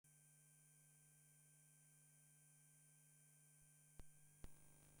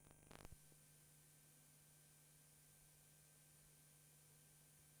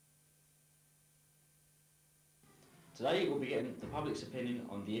Today we'll be getting the public's opinion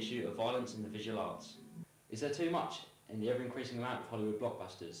on the issue of violence in the visual arts. Is there too much in the ever-increasing amount of Hollywood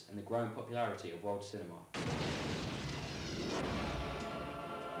blockbusters and the growing popularity of world cinema?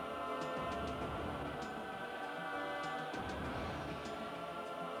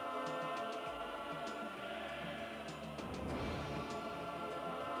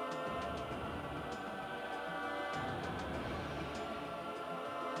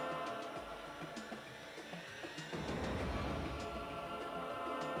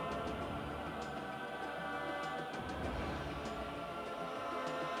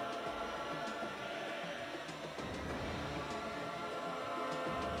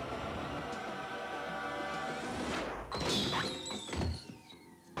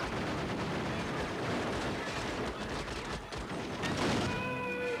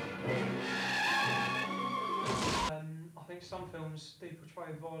 I think some films do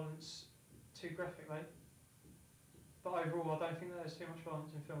portray violence too graphically, but overall I don't think that there's too much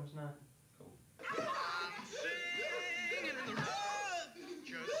violence in films now. Cool.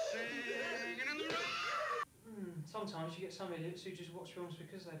 Sometimes you get some idiots who just watch films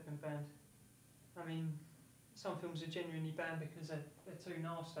because they've been banned. I mean, some films are genuinely banned because they're too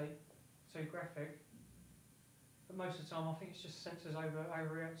nasty, too graphic, but most of the time I think it's just censors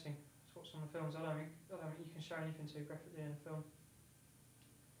overreacting. What's on the films. I don't think you can show anything too graphically in a film.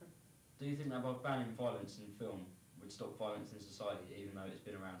 Do you think that by banning violence in film would stop violence in society, even though it's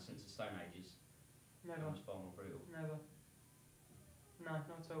been around since the Stone Ages? Never. It was far more brutal. Never. No,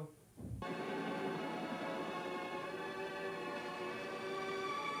 not at all.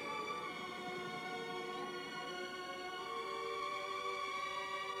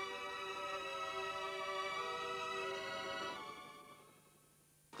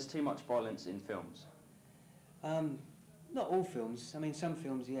 There's too much violence in films. Not all films. I mean, some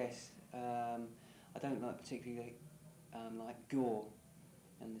films, yes. I don't like particularly like gore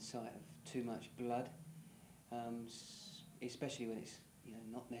and the sight of too much blood, especially when it's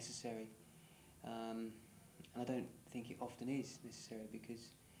not necessary. And I don't think it often is necessary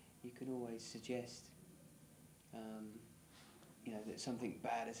because you can always suggest that something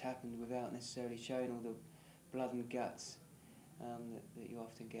bad has happened without necessarily showing all the blood and guts that you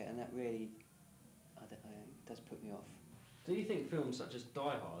often get, and that really, I don't know, does put me off. Do you think films such as Die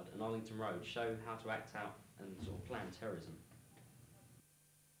Hard and Arlington Road show how to act out and sort of plan terrorism?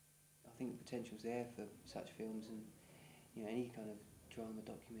 I think the potential's there for such films, and any kind of drama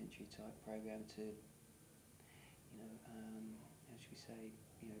documentary type program to, how should we say,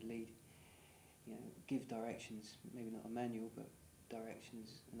 lead, give directions, maybe not a manual, but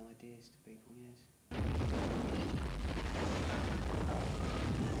directions and ideas to people, yes.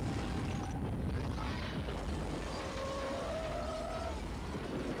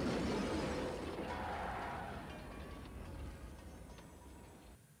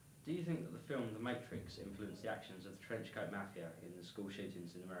 Do you think that the film The Matrix influenced the actions of the trenchcoat mafia in the school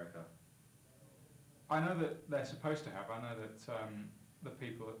shootings in America? I know that they're supposed to have. I know that the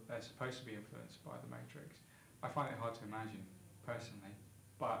people, they're supposed to be influenced by The Matrix. I find it hard to imagine, personally.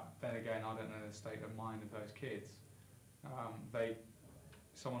 But then again, I don't know the state of mind of those kids.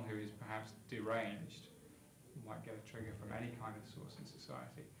 Someone who is perhaps deranged might get a trigger from any kind of source in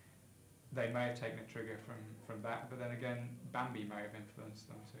society. They may have taken a trigger from that, but then again, Bambi may have influenced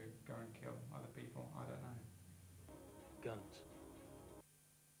them to go and kill other people. I don't know. Guns.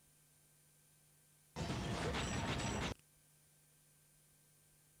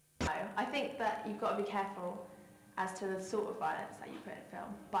 I think that you've got to be careful as to the sort of violence that you put in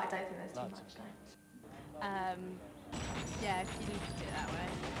film, but I don't think there's too much going. Yeah, if you look at it that way,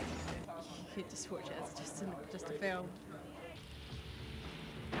 you could just watch it as just a film.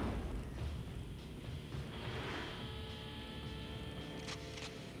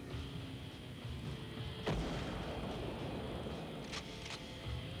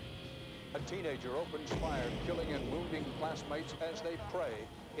 A teenager opens fire, killing and wounding classmates as they pray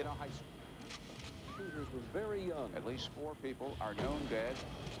in a high school. Shooters were very young. At least 4 people are known dead.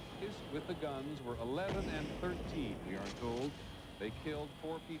 With the guns were 11 and 13, we are told. They killed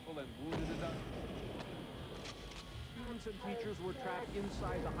 4 people and wounded a dozen. Students and teachers were trapped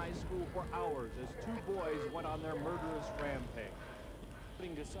inside the high school for hours as 2 boys went on their murderous rampage.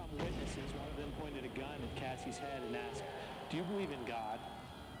 According to some witnesses, one of them pointed a gun at Cassie's head and asked, "Do you believe in God?"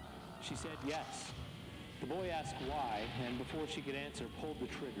 She said yes. The boy asked why, and before she could answer, pulled the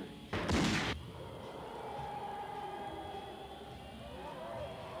trigger.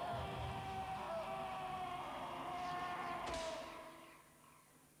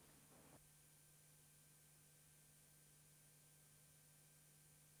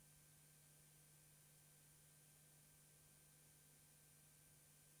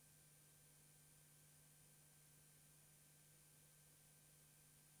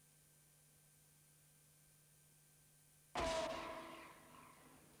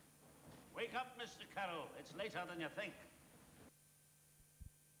 Wake up, Mr. Carroll. It's later than you think.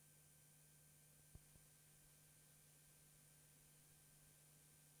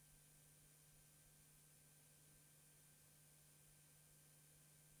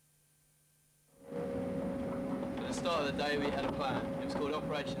 At the start of the day, we had a plan. It was called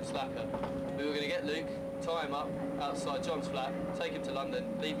Operation Slacker. We were going to get Luke, tie him up outside John's flat, take him to London,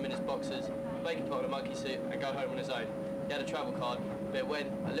 leave him in his boxers, make him put on a monkey suit and go home on his own. He had a travel card, but it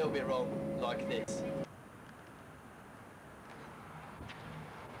went a little bit wrong, like this.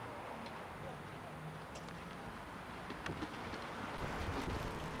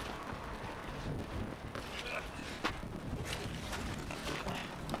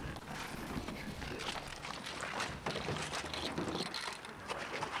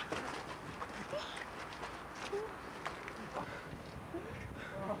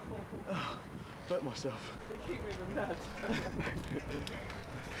 Hurt myself.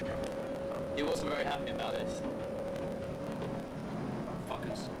 He wasn't very happy about this.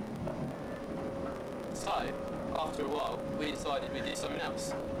 Fuckers. So, after a while, we decided we'd do something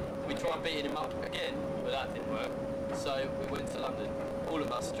else. We tried beating him up again, but that didn't work. So we went to London. All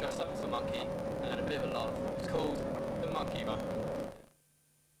of us dressed up as a monkey and had a bit of a laugh. It was called the Monkey Run.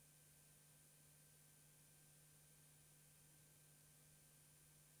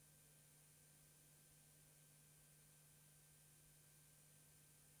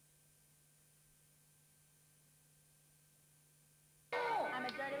 I'm a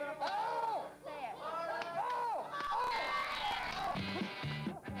dirty little fucker. Say it.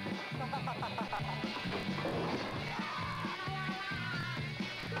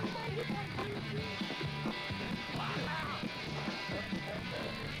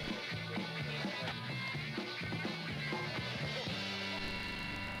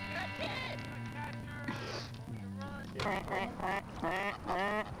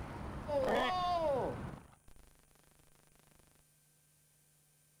 Oh!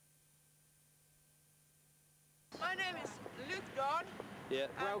 My name is Luke Dodd. Yeah.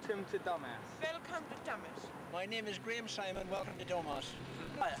 Welcome to Dumbass. Welcome to Dumbass. My name is Graham Simon. Welcome to Dumbass.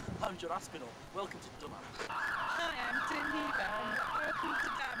 Hi, I'm John Aspinall. Welcome to Dumbass. Hi, I'm Tim Heber. Welcome to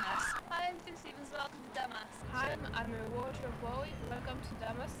Damas. Hi, I'm Tim Stevens. Welcome to Damas. Hi, I'm a Walter of Bowie. Welcome to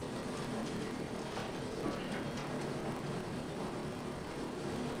Damas.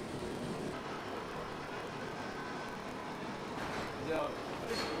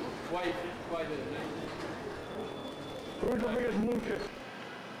 Wait, where's the biggest monkey?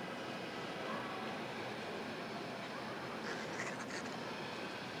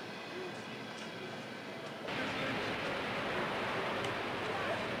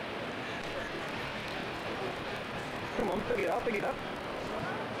 Come on, pick it up, pick it up.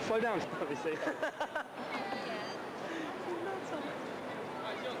 Slow down, let me see.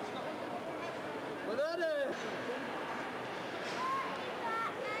 Banana!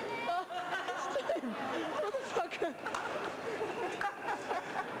 Motherfucker!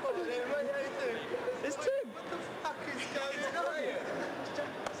 It's Tim! What the fuck is going on here?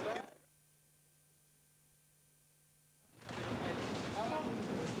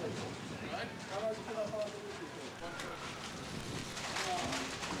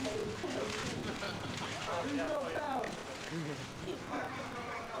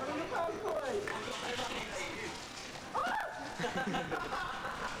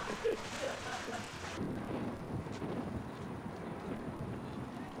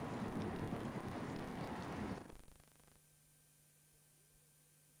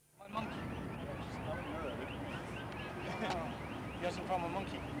 He hasn't found a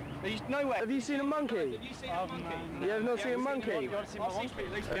monkey. No way. Have you seen a monkey? Have you seen a monkey? You have not seen a monkey? You want to see my monkey?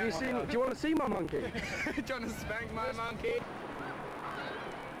 Have you seen? Do you want to see my monkey? Do you want to spank my monkey?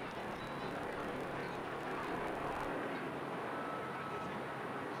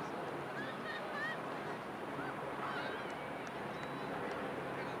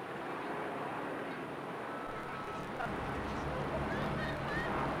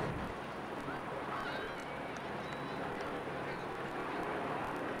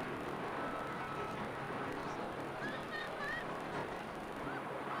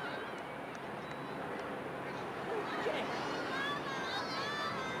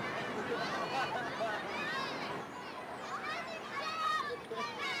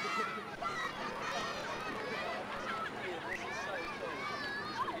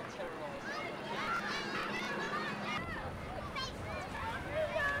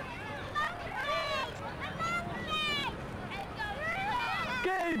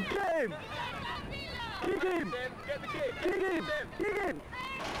 Get him! Get him! Kick him! Get the kick! Kick him! Kick him!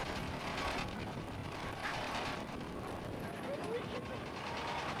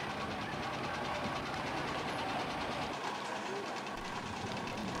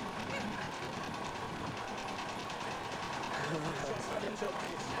 A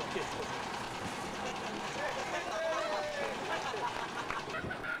monkey!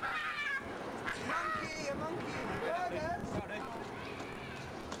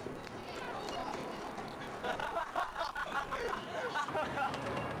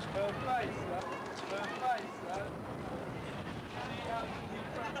 Her face, lad. Her face, lad. See how you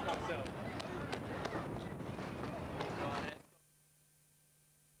crack yourself.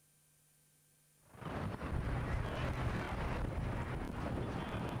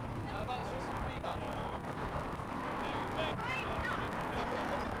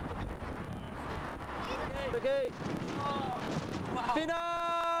 Okay.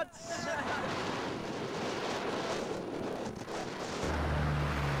 Peanuts!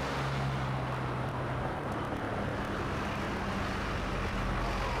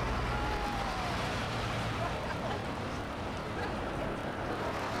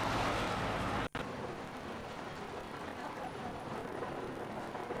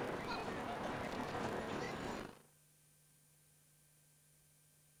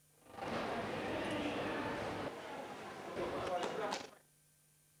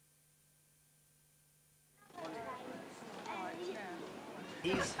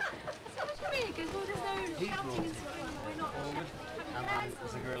 He's really good. Well, there's no shouting and screaming. We're not having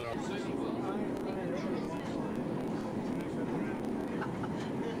There's a girl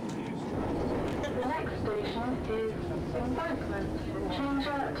The next station is Embankment. Change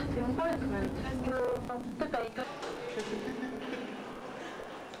at Embankment. You're the baker.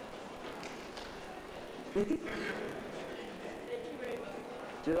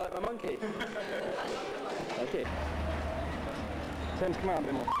 Do you like my monkey? Okay. Tim's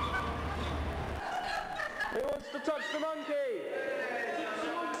commanding us. Who wants to touch the monkey?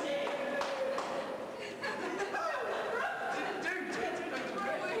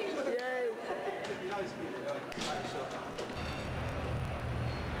 Yay!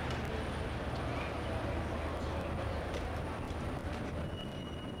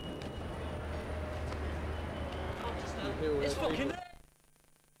 It's fucking...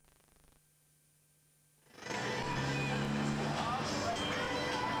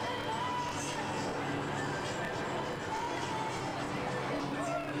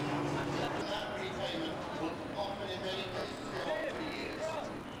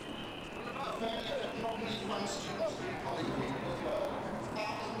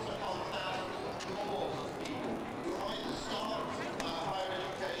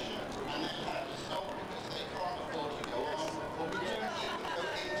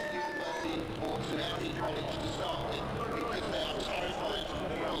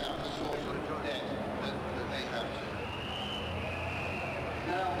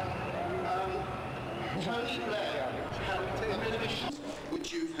 Tony Blair had a bit of a shock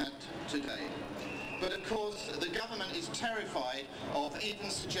which you've had today. But of course, the government is terrified of even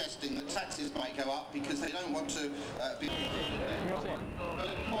suggesting that taxes might go up because they don't want to be... But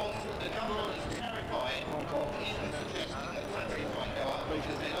of course, the government is terrified of even suggesting that taxes might go up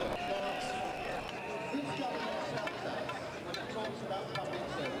because they don't... This government sells that when it talks about public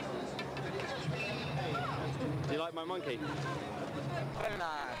services, but it's really aimed... Do you like my monkey? Very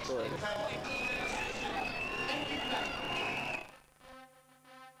nice.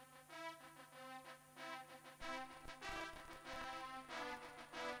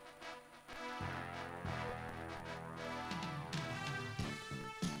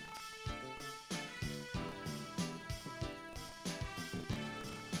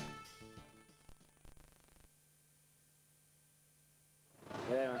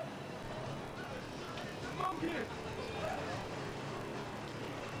 Yeah.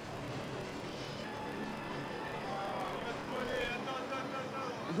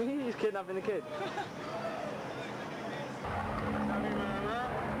 He's kidnapping the kid.